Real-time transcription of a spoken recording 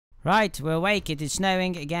Right, we're awake. It is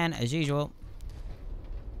snowing again, as usual.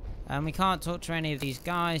 And we can't talk to any of these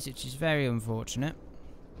guys, which is very unfortunate.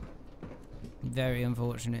 Very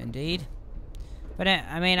unfortunate indeed. But,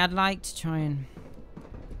 I mean, I'd like to try and...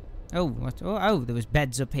 Oh, what? Oh, there was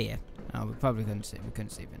beds up here. Oh, we probably couldn't see. We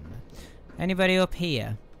couldn't see them there. Anybody up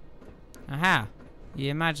here? Aha!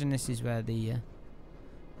 You imagine this is where the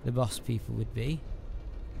boss people would be.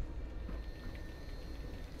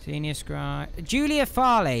 Senior scribe... Julia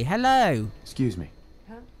Farley, hello! Excuse me.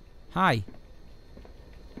 Huh? Hi.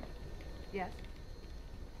 Yes.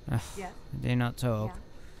 Ugh, Yes. do not talk.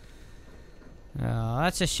 Yeah. Oh,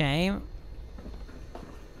 that's a shame.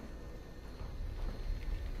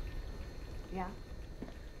 Yeah.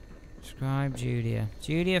 Scribe Julia.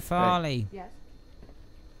 Julia Farley. Yes.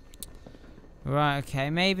 Right, okay.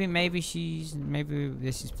 Maybe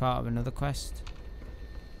this is part of another quest.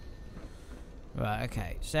 Right,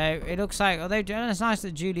 okay. So it looks like, although it's nice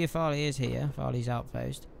that Julia Farley is here, Farley's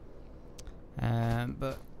outpost.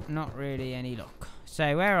 But not really any luck.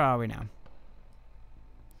 So where are we now?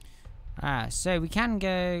 So we can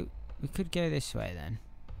go, we could go this way then.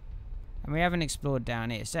 And we haven't explored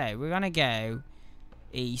down here. So we're gonna go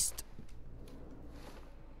east.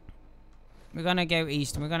 We're gonna go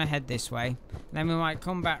east and we're gonna head this way. Then we might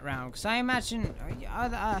come back round. Because I imagine,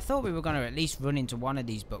 I thought we were gonna at least run into one of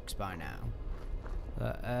these books by now.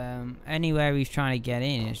 But anywhere we're trying to get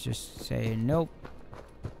in, it's just saying nope.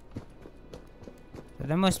 But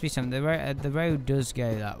there must be something. The road does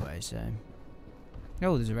go that way, so.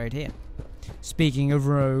 Oh, there's a road here. Speaking of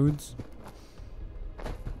roads.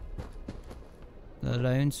 The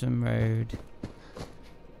Lonesome Road.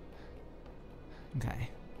 Okay.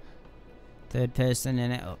 Third person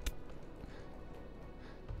in it up.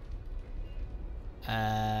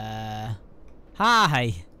 Hi!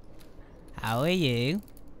 How are you?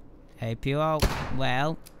 Hope you are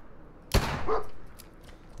well.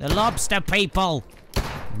 The lobster people!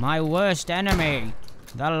 My worst enemy!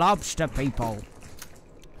 The lobster people!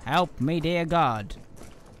 Help me, dear God.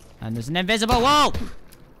 And there's an invisible wall!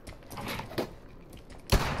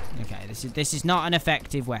 Okay, this is not an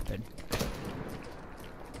effective weapon.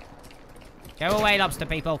 Go away, lobster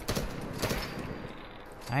people.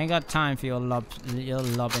 I ain't got time for your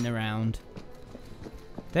lobbing around.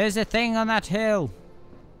 There's a thing on that hill.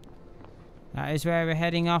 That is where we're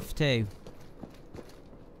heading off to.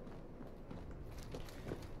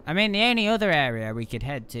 I mean, the only other area we could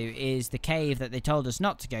head to is the cave that they told us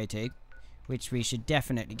not to go to, which we should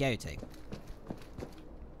definitely go to.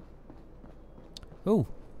 Ooh,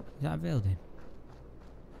 is that a building?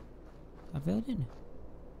 A building?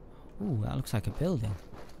 Ooh, that looks like a building.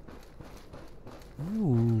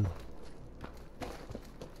 Ooh.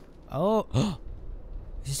 Oh,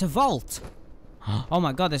 is this a vault? Oh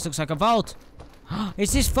my God, this looks like a vault.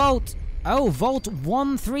 Is this vault? Oh, Vault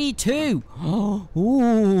 132.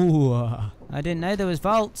 Ooh. I didn't know there was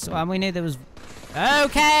vaults. Well, we knew there was...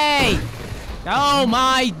 Okay. Oh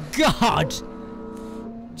my God.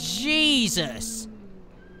 Jesus.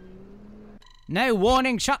 No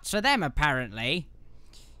warning shots for them, apparently.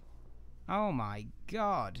 Oh my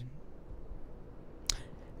God.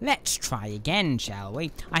 Let's try again, shall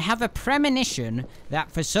we? I have a premonition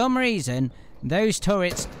that for some reason those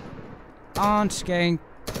turrets aren't going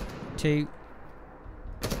to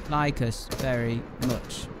like us very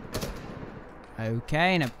much.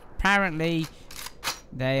 Okay, and apparently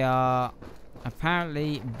they are...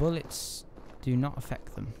 Apparently bullets do not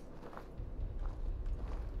affect them.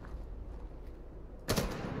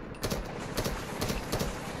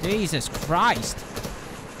 Jesus Christ!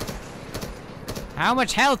 How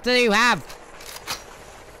much health do you have?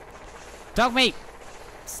 Dog meat!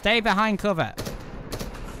 Stay behind cover.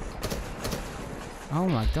 Oh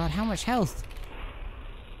my God, how much health?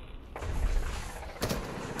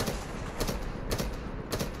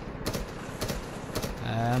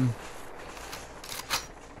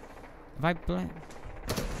 Have I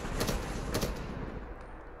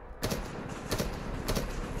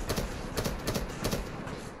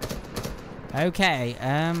Okay,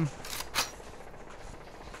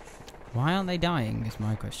 why aren't they dying is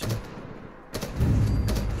my question.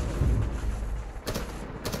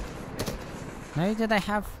 No, do they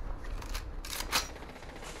have...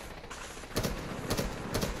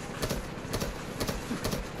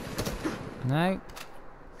 No.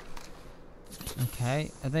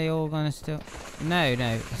 Okay, are they all gonna still... No,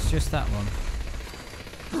 no, it's just that one.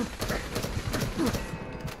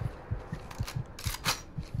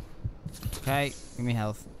 Okay, give me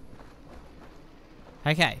health.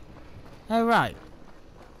 Okay. Oh, right.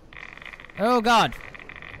 Oh, God.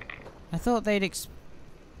 I thought they'd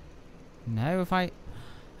No, if I...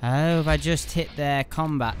 Oh, have I just hit their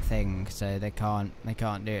combat thing, so they can't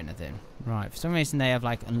do anything. Right, for some reason they have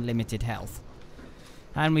like unlimited health.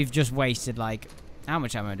 And we've just wasted like, how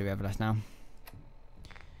much ammo do we have left now?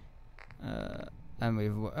 And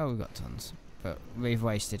we've got tons. But we've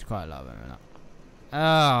wasted quite a lot of ammo now.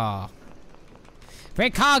 Oh. We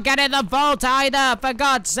can't get in the vault either, for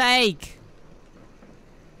God's sake!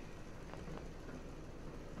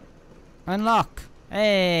 Unlock.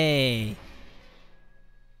 Hey.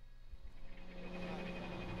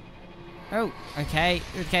 Oh, okay.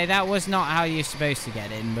 Okay, that was not how you're supposed to get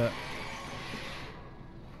in, but...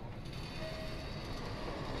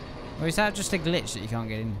 Or is that just a glitch that you can't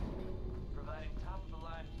get in? Providing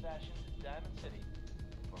top-of-the-line fashion to Diamond City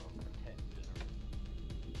for over 10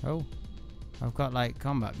 generations. Oh. I've got, like,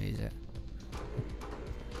 combat music.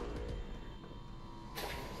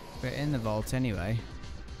 We're in the vault anyway.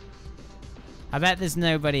 I bet there's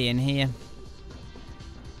nobody in here.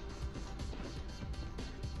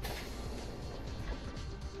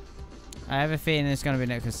 I have a feeling there's gonna be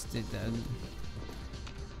no, because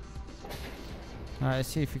alright, let's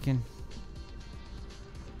see if we can.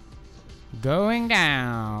 Going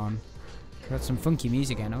down. Got some funky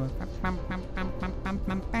music going on.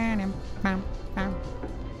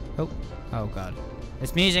 Oh, oh god.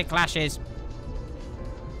 This music clashes.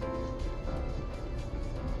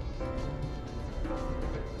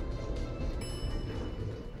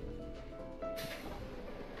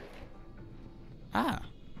 Ah.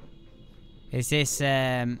 Is this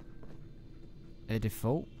a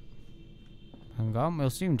default? Hang on, we'll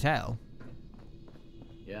soon tell.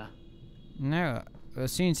 Yeah. No, we'll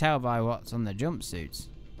soon tell by what's on the jumpsuits.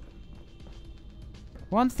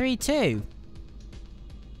 132.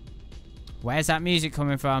 Where's that music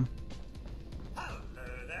coming from? Hello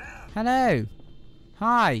there. Hello.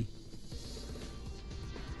 Hi.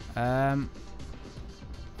 I'm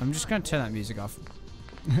just gonna turn that music off.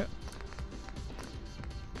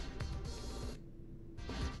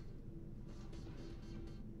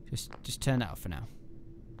 Just turn that off for now.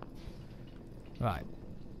 Right.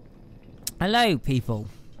 Hello, people.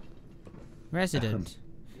 Resident.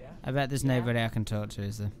 Yeah? I bet there's nobody I can talk to,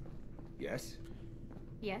 is there? Yes.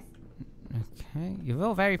 Yes. Okay. You're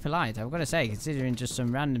all very polite, I've got to say, considering just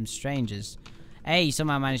some random strangers. A,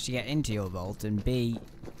 somehow managed to get into your vault, and B...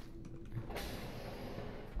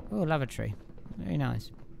 Oh, lavatory. Very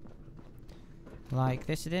nice. Like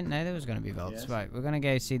this, I didn't know there was going to be vaults. Yes. Right, we're going to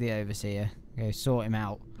go see the overseer. Go sort him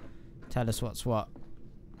out. Tell us what's what.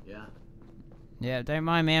 Yeah. Yeah, don't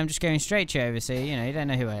mind me, I'm just going straight to you, overseer. You know, you don't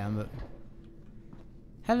know who I am, but...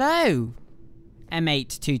 Hello!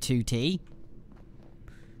 M822T.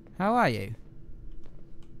 How are you?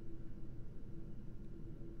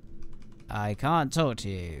 I can't talk to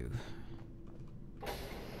you.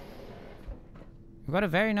 We've got a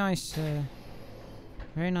very nice place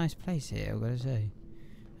here, I've got to say.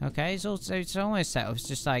 Okay, it's almost set up. It's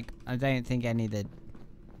just like, I don't think any of the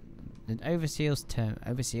overseer's terminal.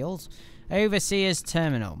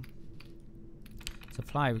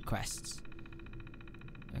 Supply requests.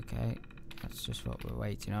 Okay, that's just what we're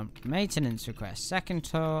waiting on. Maintenance request. Second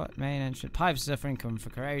tour, main entrance. Pipes suffering for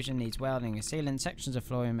corrosion, needs welding and sealant. Sections of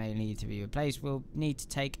flooring may need to be replaced. We'll need to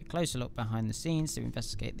take a closer look behind the scenes to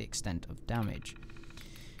investigate the extent of damage.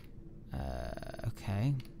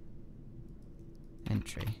 Okay.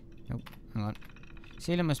 Entry. Oh, hang on.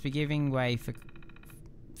 Sealant must be giving way for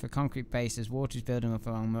concrete base as water is building up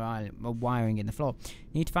along wiring in the floor.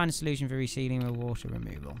 Need to find a solution for resealing or water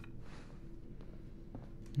removal.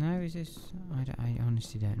 No, is this? I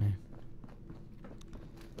honestly don't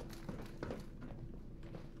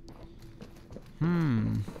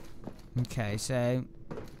know. Okay, so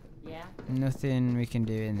Yeah. nothing we can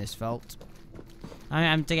do in this vault.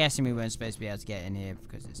 I'm guessing we weren't supposed to be able to get in here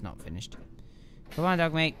because it's not finished. Come on,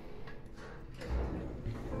 dog mate.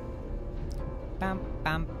 Bam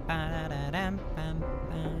bam ba-da-da-dam, bam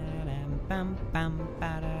ba-da-dam, bam bam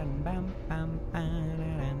ba-da-dam, bam bam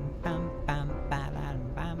ba-da-dam, bam bam ba-da-dam,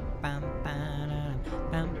 bam bam ba-da-dam,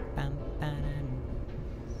 bam bam ba-da-dam,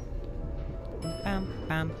 bam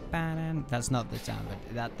bam ba-da-dam. That's not the sound,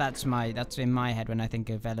 but that's in my head when I think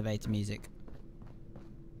of elevator music.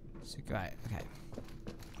 So great, okay.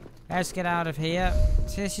 Let's get out of here.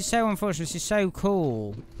 See, this is so unfortunate. This is so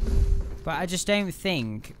cool, but I just don't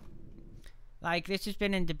think. Like, this has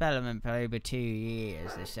been in development for over 2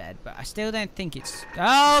 years, they said, but I still don't think it's...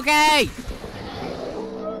 Okay!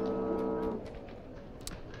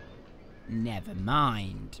 Never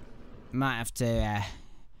mind. Might have to,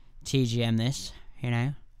 TGM this, you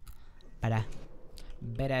know? Better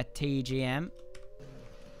TGM.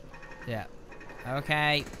 Yeah.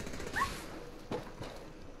 Okay.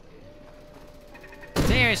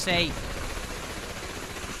 seriously.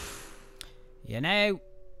 You know.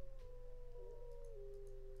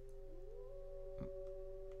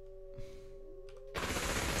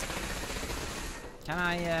 Can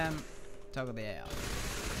I, toggle the AI? No,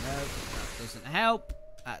 that doesn't help.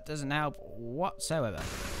 That doesn't help whatsoever.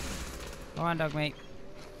 Come on, dog meat.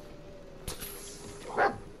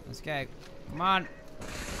 Let's go. Come on.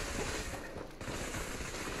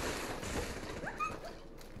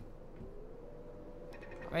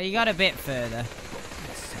 Well, you got a bit further.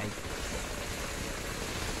 Let's see.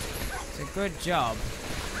 It's a good job.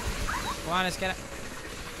 Come on, let's get it.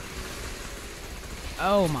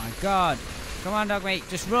 Oh my god. Come on, dog meat.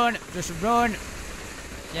 Just run. Just run.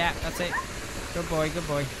 Yeah, that's it. Good boy, good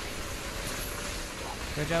boy.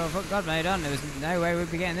 Good job of put God mode on. There was no way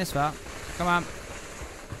we'd be getting this far. Come on.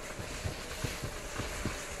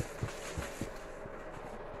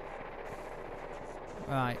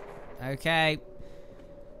 Right. Okay.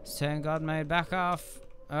 Let's turn God mode back off.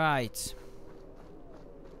 Alright.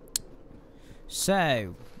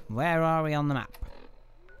 So, where are we on the map?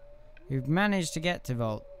 We've managed to get to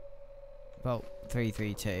Vault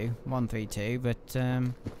 332, 132, but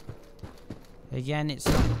again, it's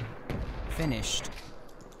not finished.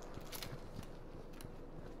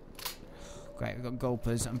 Great, we've got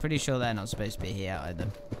gulpers. I'm pretty sure they're not supposed to be here either.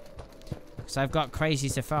 Because I've got Crazy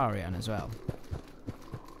Safari on as well.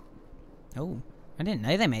 Oh, I didn't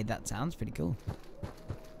know they made that sound. It's pretty cool.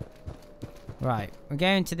 Right, we're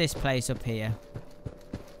going to this place up here.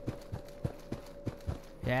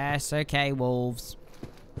 Yes, okay, wolves.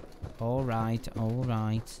 Alright,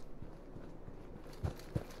 alright.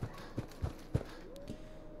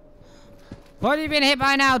 What have you been hit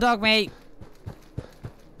by now, dog meat?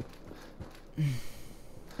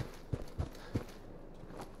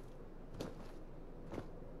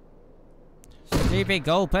 Stupid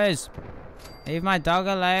gulpers. Leave my dog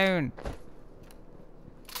alone.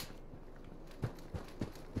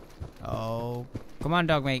 Oh, come on,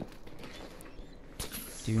 dog meat.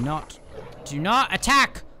 Do not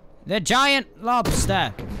attack the giant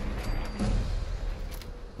lobster.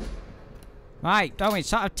 Right, dog meat,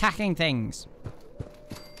 start attacking things.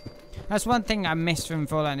 That's one thing I missed from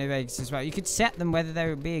Fallout New Vegas as well. You could set them whether they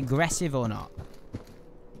would be aggressive or not.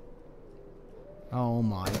 Oh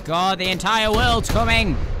my god, the entire world's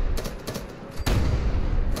coming!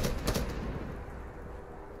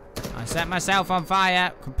 I set myself on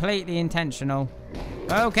fire. Completely intentional.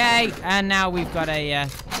 Okay, and now we've got a,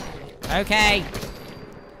 okay.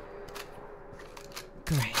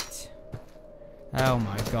 Great. Oh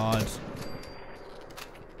my god.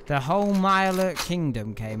 The whole Modular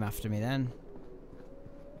Kingdom came after me then.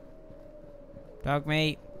 Dog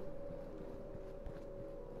meat.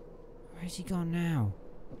 Where's he gone now?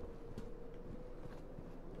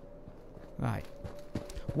 Right.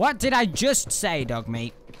 What did I just say, dog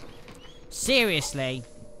meat? Seriously?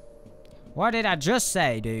 What did I just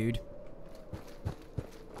say, dude?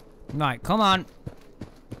 Right, come on.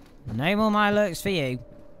 No more my lurks for you.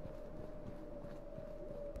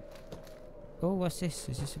 Oh, what's this?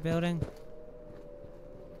 Is this a building?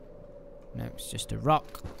 No, it's just a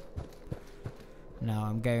rock. No,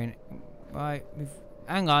 I'm going... Right,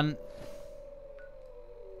 hang on.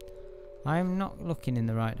 I'm not looking in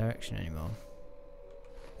the right direction anymore.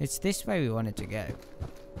 It's this way we wanted to go.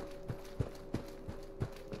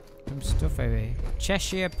 Some stuff over here.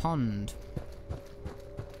 Cheshire Pond.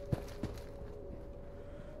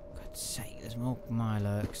 God's sake, there's more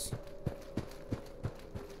Mylurks.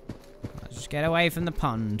 Let's just get away from the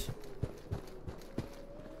pond.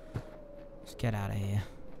 Let's get out of here.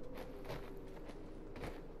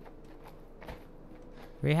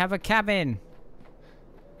 We have a cabin.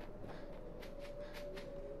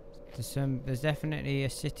 There's definitely a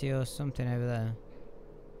city or something over there.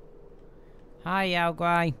 Hi, Yao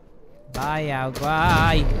Guai. Bye, Yao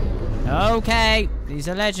Guai. Okay, he's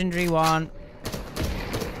a legendary one.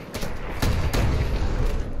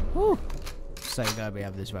 Whew. So glad we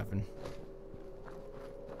have this weapon.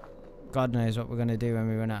 God knows what we're going to do when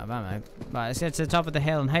we run out of ammo. Right, let's get to the top of the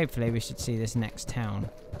hill and hopefully we should see this next town.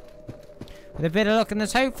 With a bit of luck, and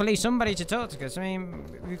there's hopefully somebody to talk to, because, I mean,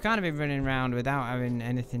 we've kind of been running around without having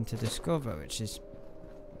anything to discover, which is...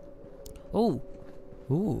 Ooh.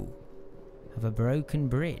 Ooh. Have a broken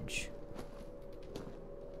bridge.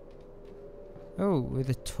 Oh, with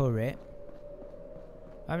a turret.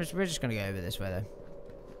 We're just going to go over this way,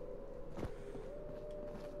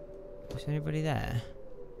 though. Is anybody there?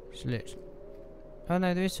 Just look. Oh,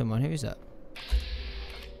 no, there is someone. Who is that?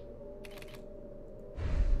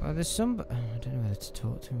 Well, there's some... Oh, I don't know whether to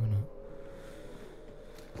talk to him or not.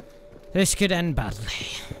 This could end badly.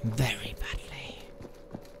 Very badly.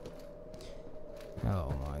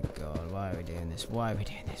 Oh my god, why are we doing this? Why are we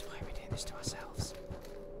doing this? Why are we doing this to ourselves?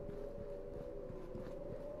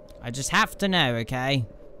 I just have to know, okay?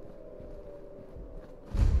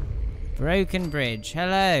 Broken bridge.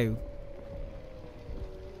 Hello.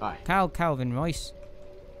 Hi. Calvin Royce.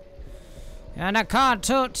 And I can't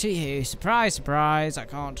talk to you. Surprise, surprise, I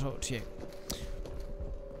can't talk to you.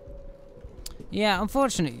 Yeah,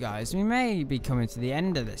 unfortunately, guys, we may be coming to the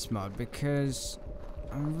end of this mod because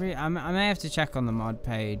I may have to check on the mod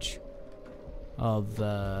page of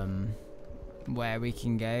where we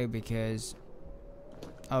can go, because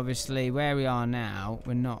obviously where we are now,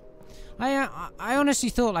 we're not. I honestly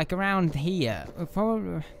thought like around here we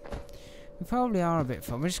probably are a bit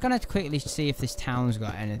far. We're just gonna quickly see if this town's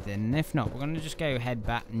got anything, and if not, we're gonna just go head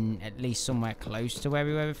back and at least somewhere close to where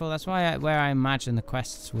we were before. That's why where I imagine the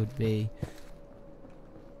quests would be.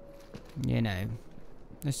 You know,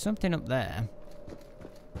 there's something up there.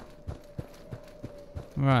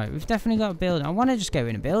 Right, we've definitely got a building. I want to just go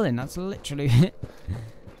in a building. That's literally it.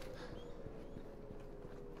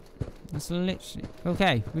 That's literally...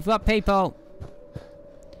 Okay, we've got people.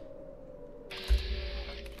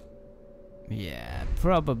 Yeah,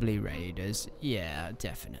 probably raiders. Yeah,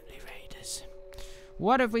 definitely raiders.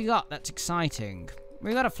 What have we got that's exciting?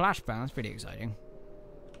 We got a flashbang. That's pretty exciting.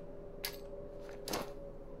 Time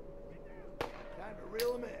to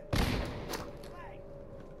reel him in.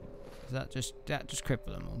 Does that just cripple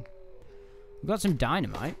them all? We've got some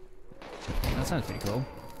dynamite. That sounds pretty cool.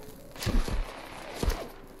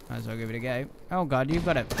 Might as well give it a go. Oh god, you've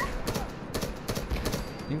got a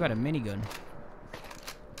minigun.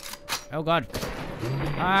 Oh god.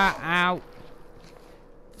 Ah, ow.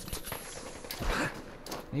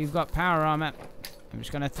 You've got power armor. I'm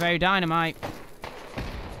just gonna throw dynamite.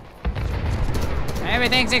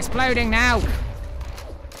 Everything's exploding now.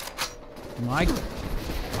 My.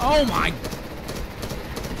 Oh my.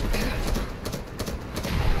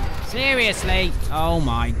 Seriously? Oh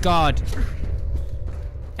my god.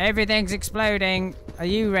 Everything's exploding. Are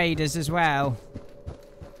you raiders as well?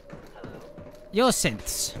 You're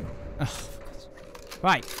synths. Oh,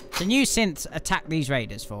 right. Can you synths attack these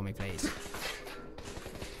raiders for me, please?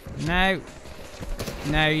 No.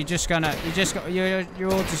 No, you're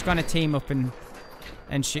all just gonna team up and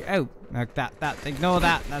shoot. Oh, like that. Ignore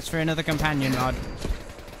that. That's for another companion mod.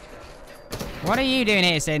 What are you doing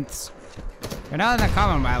here, synths? You're not in the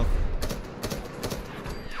Commonwealth.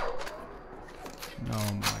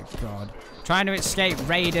 Oh my god. Trying to escape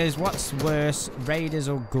raiders. What's worse, raiders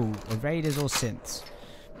or ghoul? Or raiders or synths?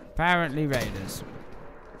 Apparently raiders.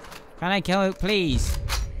 Can I kill it, please?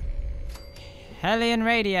 Hellion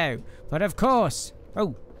radio. But of course.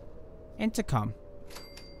 Oh. Intercom.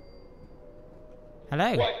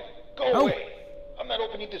 Hello. What? Go away. I'm not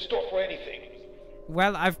opening this door for anything.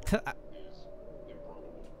 Well,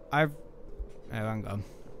 oh, hang on.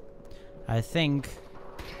 I think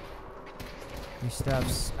we still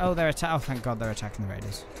have. Oh, they're attacking. Oh, thank God, they're attacking the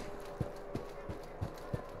raiders.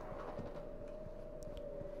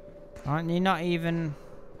 Aren't you not even?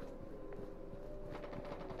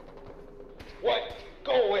 What?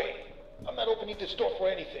 Go away. I'm not opening this door for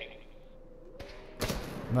anything.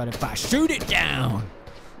 But if I shoot it down.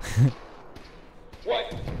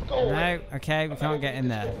 What? Go away. No. Okay, we can't get in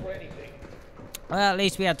there. Well, at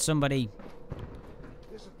least we had somebody.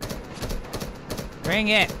 Bring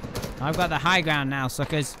it! I've got the high ground now,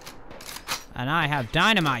 suckers. And I have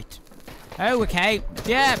dynamite. Oh, okay.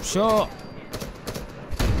 Yeah, sure.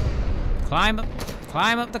 Climb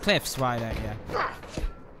up the cliffs, why don't you?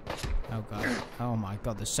 Oh god. Oh my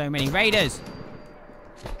god, there's so many raiders.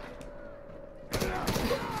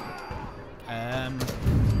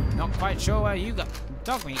 Not quite sure where you got.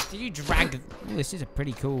 Dog meat, did you drag? Ooh, this is a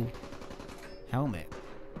pretty cool helmet.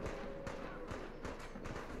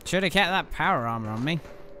 Should have kept that power armor on me.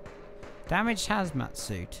 Damaged hazmat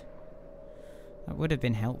suit. That would have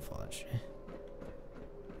been helpful, actually.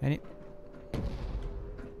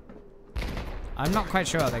 I'm not quite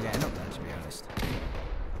sure how they're getting up there, to be honest.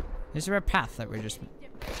 Is there a path that we're just...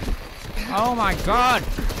 Oh my god!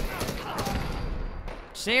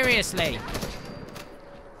 Seriously!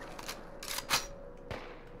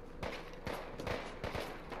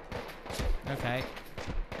 Okay.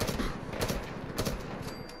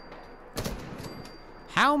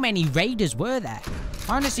 How many raiders were there?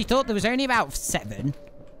 I honestly thought there was only about 7.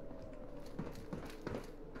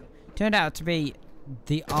 Turned out to be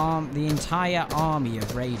the entire army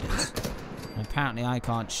of raiders. And apparently I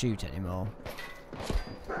can't shoot anymore.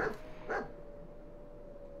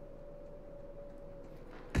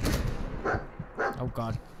 Oh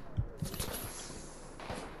god.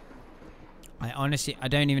 I honestly, I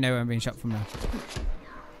don't even know where I'm being shot from now.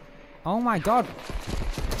 Oh my god.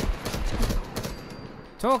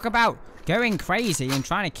 Talk about going crazy and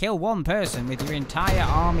trying to kill one person with your entire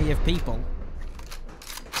army of people.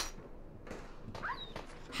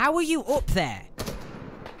 How are you up there?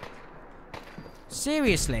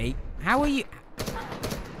 Seriously, how are you...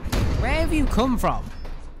 Where have you come from?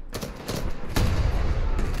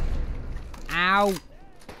 Ow.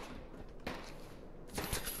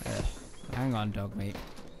 Ugh. Hang on, dog meat.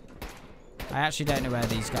 I actually don't know where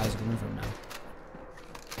these guys are coming from now.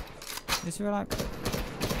 This feel like...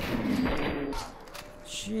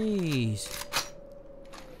 Jeez.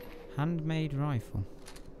 Handmade rifle.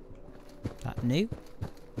 Is that new?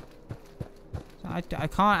 I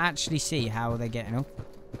can't actually see how they're getting up.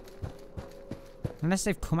 Unless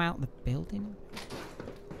they've come out the building.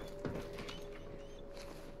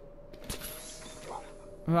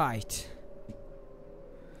 Right.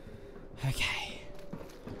 Okay.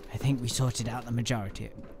 I think we sorted out the majority.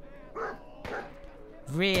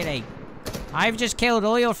 Really? I've just killed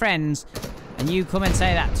all your friends, and you come and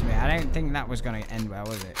say that to me. I don't think that was going to end well,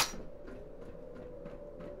 was it?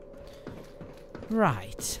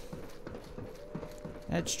 Right.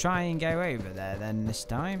 Let's try and go over there then this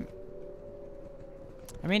time.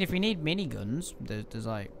 I mean, if we need miniguns, there's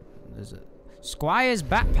a Squire's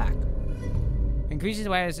backpack. Increases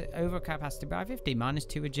wearer's overcapacity by 50,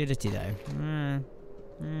 -2 agility though.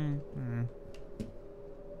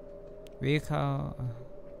 Recall,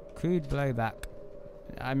 crude blowback.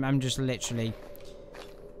 I'm just literally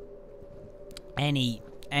any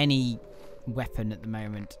weapon at the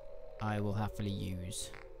moment I will happily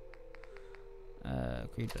use.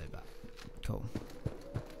 Crude blowback. Cool.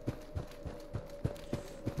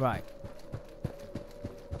 Right.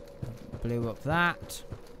 Blew up that.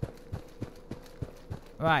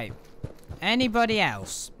 Right. Anybody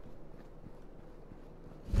else?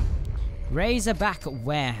 Razorback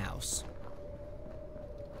warehouse.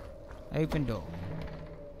 Open door.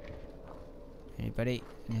 Anybody?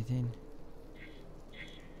 Anything?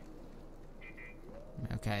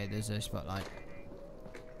 Okay, there's a spotlight.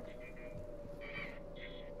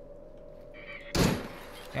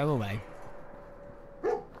 Go away.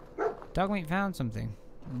 Dogmeat found something.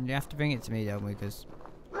 You have to bring it to me, Dogmeat, because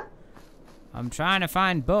I'm trying to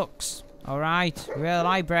find books. Alright? We're a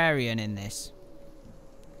librarian in this.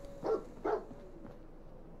 You've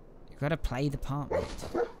got to play the part, mate.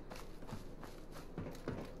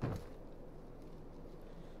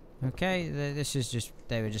 Okay, this is just...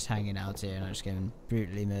 They were just hanging out here and I just came and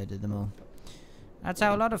brutally murdered them all. That's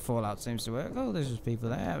how a lot of Fallout seems to work. Oh, there's just people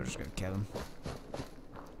there. We're just going to kill them.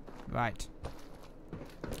 Right.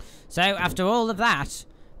 So, after all of that,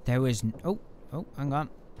 there was... Oh, hang on.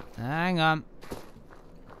 Hang on.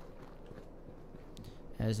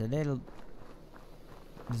 There's a little...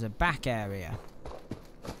 There's a back area.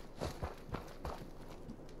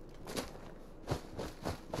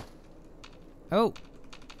 Oh!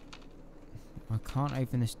 I can't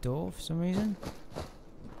open this door for some reason.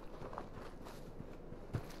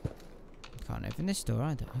 Can't open this door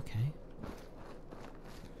either. Okay.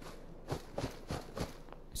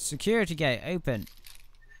 Security gate open.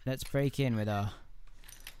 Let's break in with our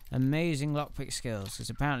amazing lockpick skills, because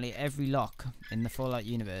apparently every lock in the Fallout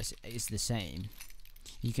universe is the same.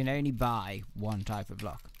 You can only buy one type of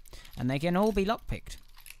lock, and they can all be lockpicked.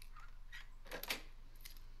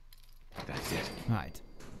 That's it. Right.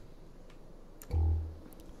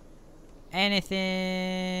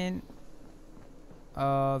 Anything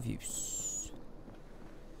of use?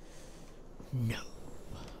 No.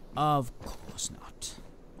 Of course not.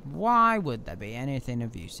 Why would there be anything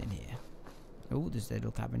of use in here? Oh, there's a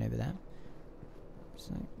little cabin over there.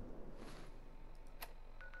 So.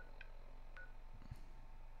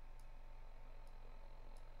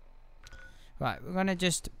 Right, we're gonna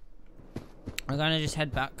just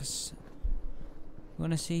head back, 'cause we're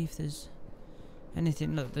gonna see if there's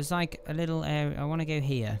anything. Look, there's like a little area. I want to go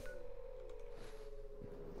here.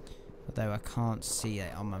 Although I can't see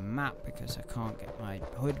it on my map because I can't get my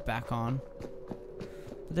hood back on.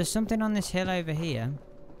 But there's something on this hill over here.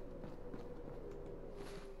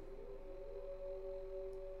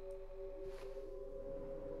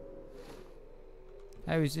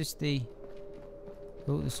 Oh, is this the...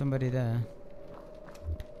 Oh, there's somebody there.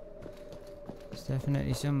 There's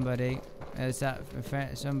definitely somebody. Is that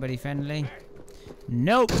somebody friendly?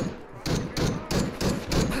 Nope!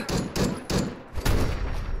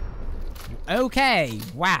 Okay,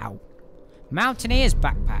 wow. Mountaineer's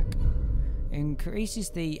backpack. Increases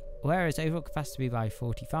the wearer's overall capacity by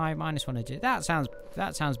 45, -1 agility. That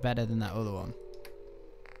sounds better than that other one.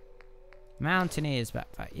 Mountaineer's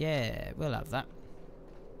backpack. Yeah, we'll have that.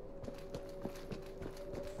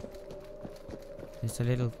 There's a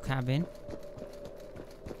little cabin.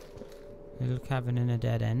 Little cabin in a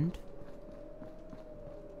dead end.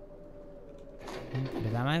 Bit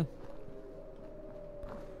of ammo.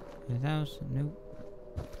 Nope.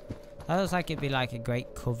 That looks like it'd be like a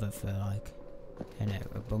great cover for like, you know,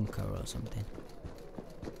 a bunker or something.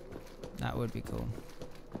 That would be cool.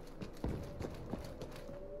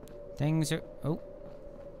 Things are... Oh.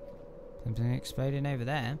 Something exploding over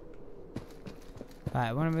there.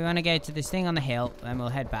 Right, we want to go to this thing on the hill, then we'll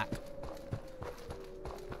head back.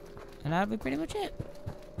 And that'll be pretty much it.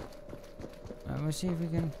 And we'll see if we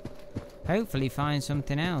can hopefully find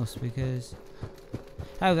something else, because...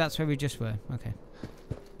 Oh, that's where we just were. Okay.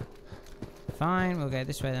 Fine, we'll go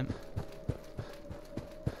this way then.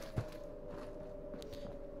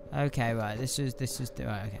 Okay, right, this is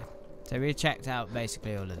right, okay. So we checked out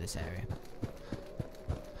basically all of this area.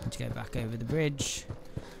 Let's go back over the bridge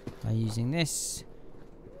by using this.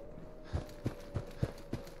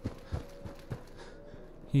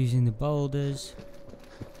 Using the boulders.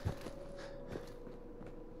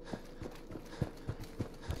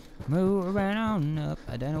 Moving on up.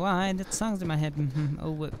 I don't know why that song's in my head.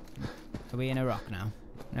 Oh, are we in a rock now?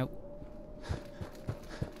 Nope.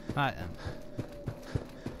 Right then.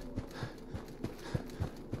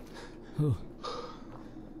 Whew.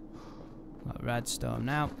 Got a rad storm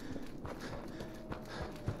now.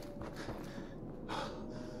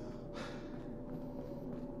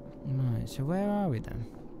 Right, so where are we then?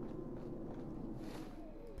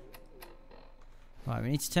 Right,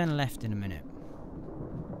 we need to turn left in a minute.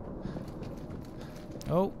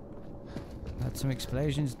 Oh, got some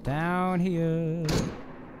explosions down here.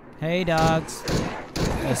 Hey dogs,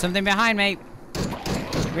 there's something behind me.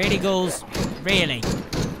 Really, ghouls? Really?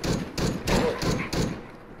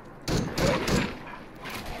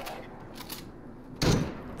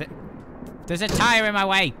 There's a tire in my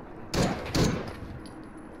way.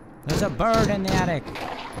 There's a bird in the attic.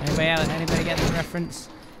 Anybody get the reference?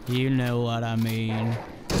 You know what I mean.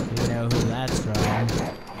 You know who that's from.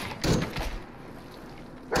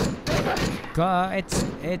 God,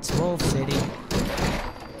 it's Wolf City.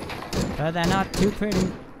 But they're not too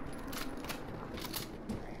pretty.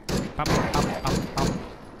 Pop, pop, pop, pop.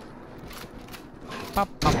 Pop,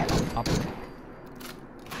 pop, pop, pop.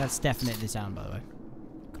 That's definitely the sound, by the way.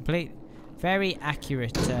 Complete, very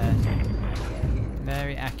accurate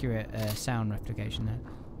sound replication there.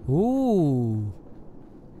 Ooh.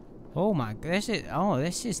 Oh my, this is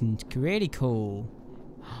really cool.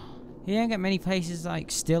 You don't get many places like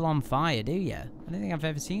still on fire, do you? I don't think I've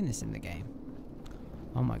ever seen this in the game.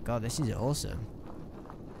 Oh my god, this is awesome.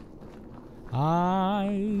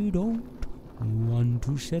 I don't want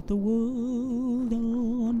to set the world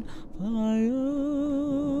on fire.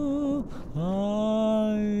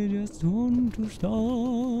 I just want to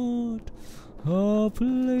start a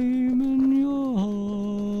flame in your heart.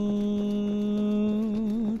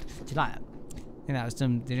 Do you like that? I think that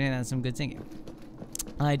was some good singing.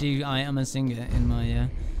 I am a singer in my,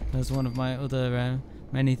 that's one of my other,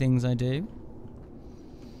 many things I do.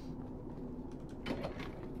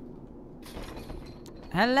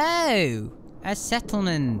 Hello! A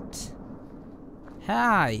settlement.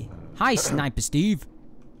 Hi. Hi, Sniper Steve.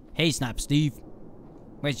 Hey, Sniper Steve.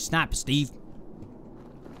 Where's your Sniper Steve?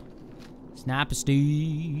 Sniper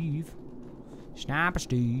Steve. Sniper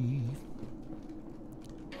Steve.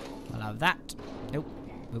 I'll have that. Nope.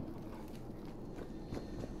 Nope.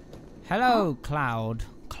 Hello, Cloud.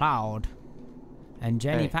 And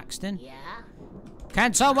Jenny Paxton. Yeah?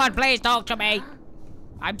 Can someone please talk to me?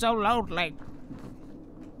 I'm so lonely.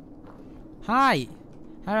 Hi.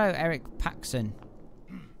 Hello, Eric Paxson.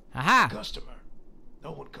 Aha. Customer.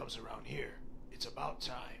 No one comes around here. It's about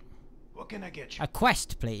time. What can I get you? A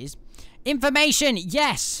quest, please. Information,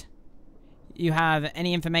 yes. You have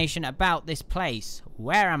any information about this place?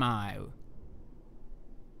 Where am I?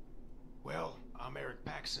 Well, I'm Eric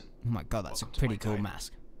Paxson. Oh my god, that's Welcome a pretty to my cool diner.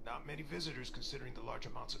 mask. Not many visitors considering the large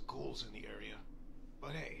amounts of ghouls in the area.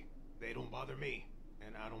 But hey, they don't bother me,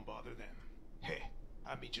 and I don't bother them. Hey,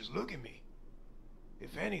 I mean, just look at me.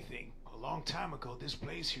 If anything, a long time ago, this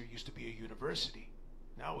place here used to be a university.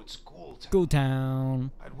 Now it's school town. School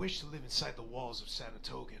town. I'd wish to live inside the walls of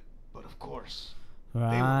Sanatogan, but of course, Right.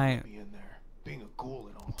 they wouldn't let me in there, being a ghoul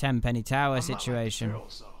and all. Tenpenny Tower I'm not like the situation.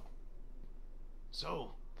 Ferals, though.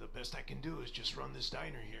 So, the best I can do is just run this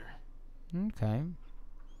diner here. Okay.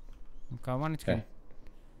 Okay, I wanted to Okay.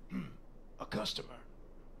 A customer.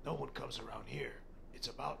 No one comes around here. It's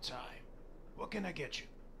about time. What can I get you?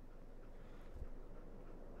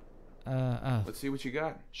 Let's see what you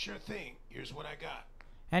got. Sure thing. Here's what I got.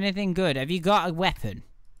 Anything good? Have you got a weapon?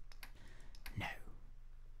 No.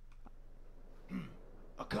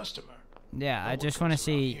 A customer. Yeah, No I one just want to comes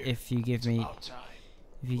around see here. if you give It's me about time.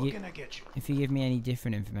 if What you can I get you? if you give me any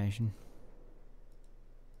different information.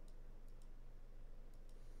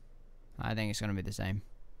 I think it's gonna be the same.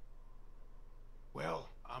 Well,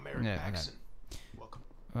 I'm Eric Yeah, okay. Paxson. Welcome.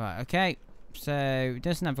 Right, okay. So it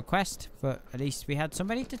doesn't have a quest, but at least we had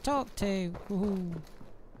somebody to talk to. Woohoo.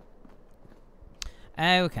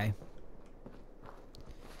 Okay.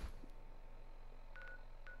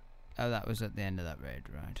 Oh, that was at the end of that road,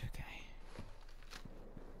 right? Okay.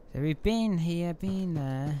 So we've been here, been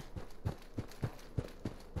there.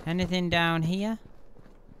 Anything down here?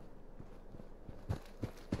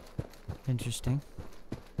 Interesting.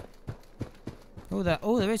 Oh,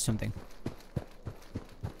 there is something.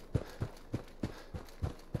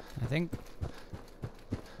 I think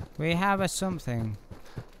we have a something.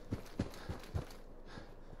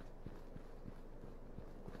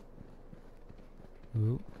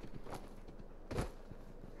 Ooh.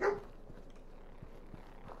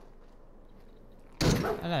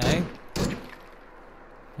 Hello,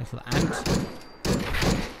 little ant.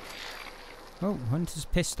 Oh, hunter's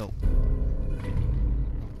pistol.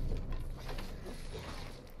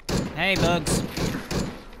 Hey, bugs.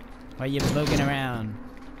 Why are you bugging around?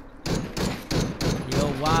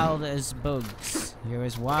 You're wild as bugs. You're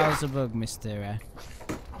as wild as a bug, Mr.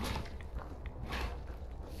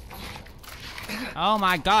 Oh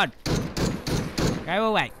my god! Go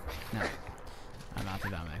away! No. I'm out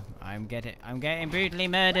of ammo. I'm getting brutally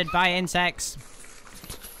murdered by insects.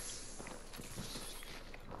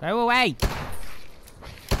 Go away!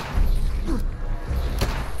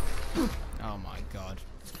 Oh my god.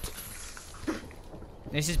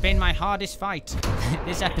 This has been my hardest fight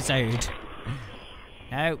this episode.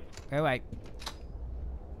 No, go away.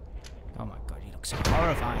 Oh my god, he looks so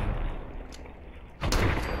horrifying.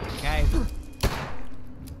 Okay.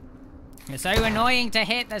 They're so annoying to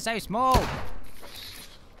hit, they're so small.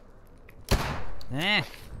 Eh.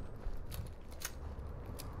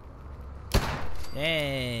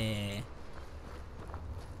 Yeah.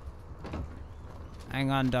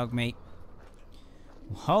 Hang on, dog meat.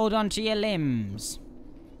 Hold on to your limbs.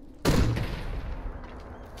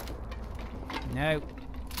 No,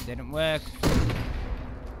 didn't work.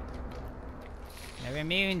 They're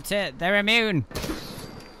immune to. They're immune.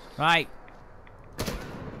 Right.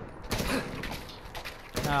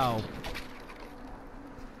 Oh.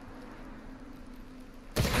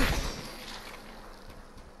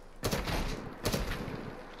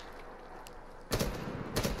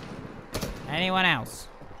 Anyone else?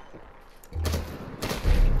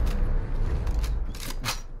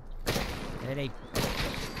 Ready?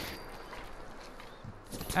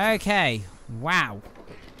 Okay. Wow.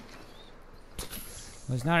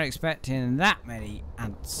 Was not expecting that many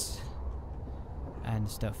ants and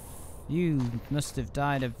stuff. You must have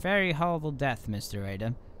died a very horrible death, Mr.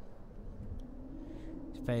 Raider.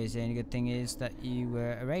 I suppose the only good thing is that you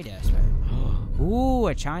were a raider, I suppose. Ooh,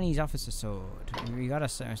 a Chinese officer sword. We got a.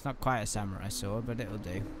 It's not quite a samurai sword, but it'll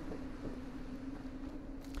do.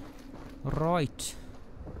 Right.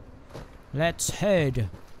 Let's head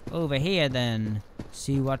over here then.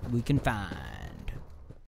 See what we can find.